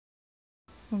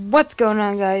What's going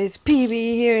on, guys? PB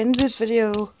here. In this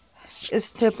video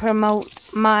is to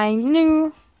promote my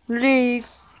new league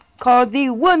called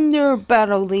the Wonder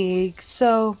Battle League.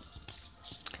 So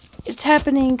it's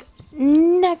happening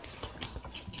next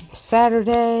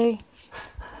Saturday.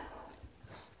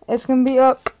 It's gonna be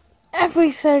up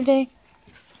every Saturday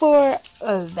for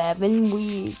 11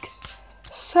 weeks.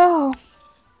 So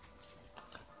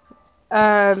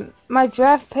my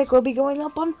draft pick will be going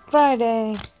up on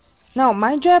Friday. No,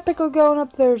 my draft pick will go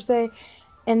up Thursday,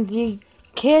 and the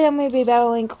kid I'm going to be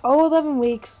battling all 11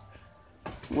 weeks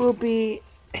will be,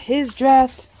 his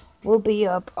draft will be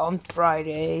up on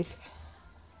Fridays.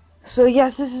 So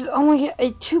yes, this is only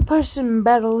a 2-person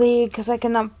battle league because I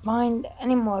cannot find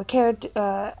any more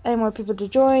people to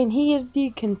join. He is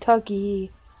the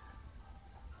Kentucky.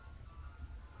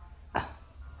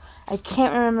 I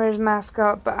can't remember his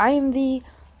mascot, but I am the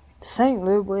St.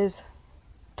 Louis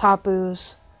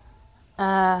Tapus.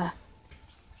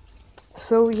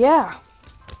 So yeah,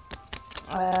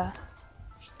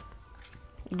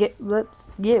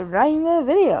 let's get right into the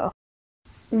video.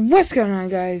 What's going on,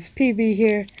 guys? PB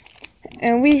here,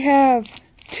 and we have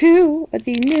 2 of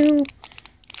the new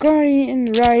Guardian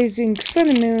Rising Sun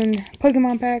and Moon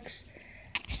Pokemon packs.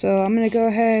 So I'm gonna go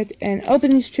ahead and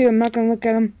open these 2. I'm not gonna look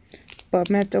at them, but I'm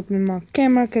gonna have to open them off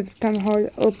camera because it's kind of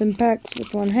hard to open packs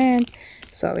with one hand.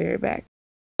 So I'll be right back.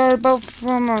 Both of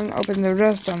them and open the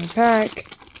rest on the pack.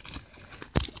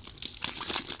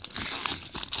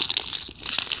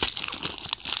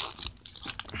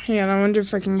 Yeah, I wonder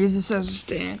if I can use this as a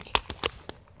stand.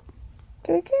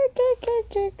 Okay,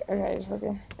 it's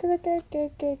working.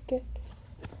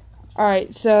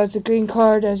 Alright, so it's a green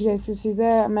card, as you guys can see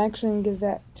there. I'm actually gonna give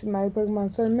that to my Pokemon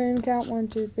Sun and Moon count. 1,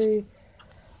 2, 3.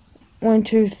 1,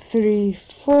 2, 3,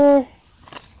 4.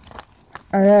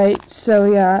 Alright, so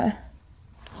yeah.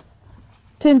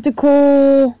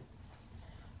 Tentacle,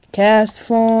 cast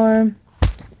form,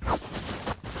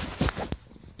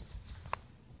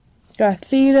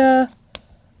 Gothita,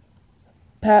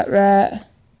 Patrat,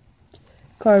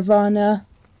 Carvana,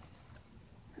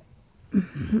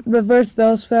 reverse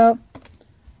Bellsprout,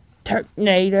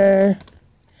 Turtonator,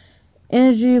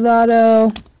 Energy Lotto,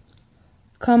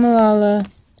 Kamalala,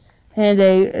 and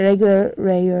a regular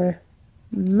rare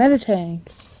Meditank.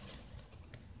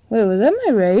 Wait, was that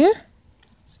my rare?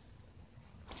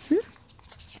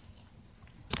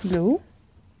 Blue?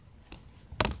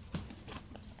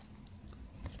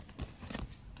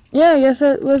 Yeah, I guess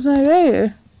that was my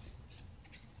rare.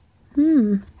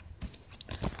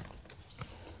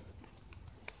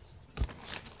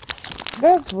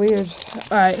 That's weird.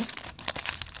 Alright.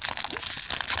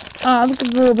 Look at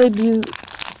the little baby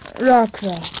rock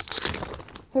rock.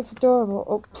 That's adorable.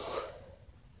 Oh.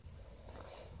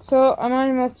 So, I might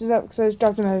have messed it up because I just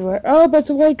dropped them everywhere. Oh, but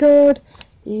it's a white code.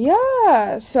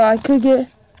 Yeah, so I could get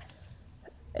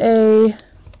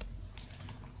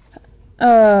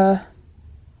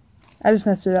I just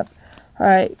messed it up.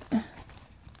 Alright.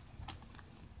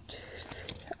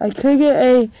 I could get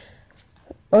a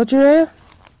ultra rare.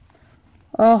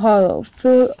 All hollow.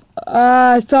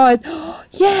 I thought,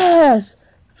 yes!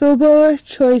 Fullbore,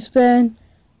 Choice Band,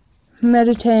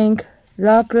 Meditank,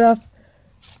 Rockruff,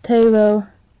 Talo,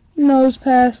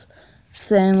 Nosepass,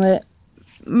 Sandlit,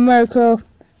 Murkrow,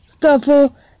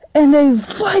 Stuffle, and a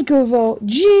Vikavolt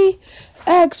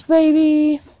GX,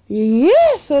 baby!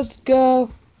 Yes, let's go.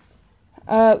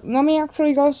 Let me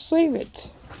actually go save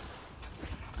it.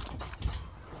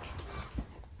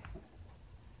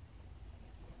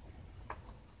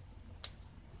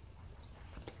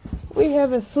 We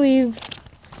have a sleeve.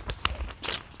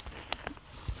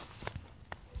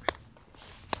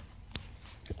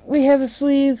 We have a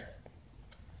sleeve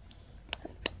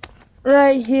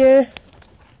right here.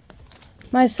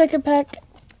 My second pack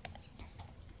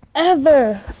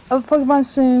ever of Pokemon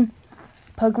Sun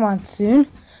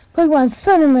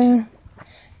and Moon,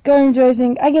 Guardian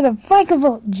Racing. I get a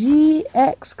Vikavolt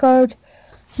GX card.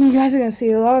 You guys are gonna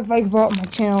see a lot of Vikavolt on my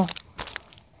channel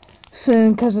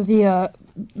soon because of the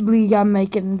league I'm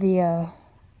making, the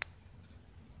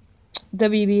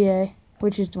WBA,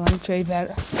 which is the Wonder Trade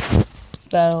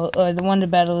Battle, or the Wonder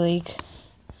Battle League.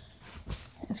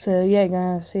 So yeah, you're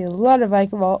gonna see a lot of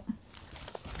Vikavolt.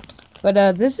 But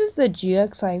this is the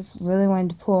GX I really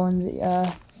wanted to pull in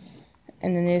the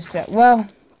new set. Well,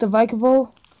 the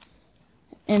Vikavolt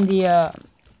and the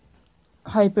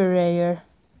Hyper Rare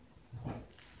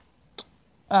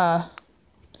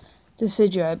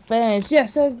Decidueye. But anyways,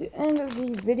 yes, that's the end of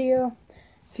the video.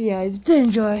 If you guys did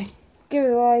enjoy, give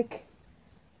it a like,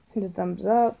 hit a thumbs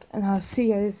up, and I'll see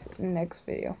you guys in the next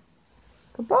video.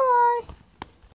 Goodbye!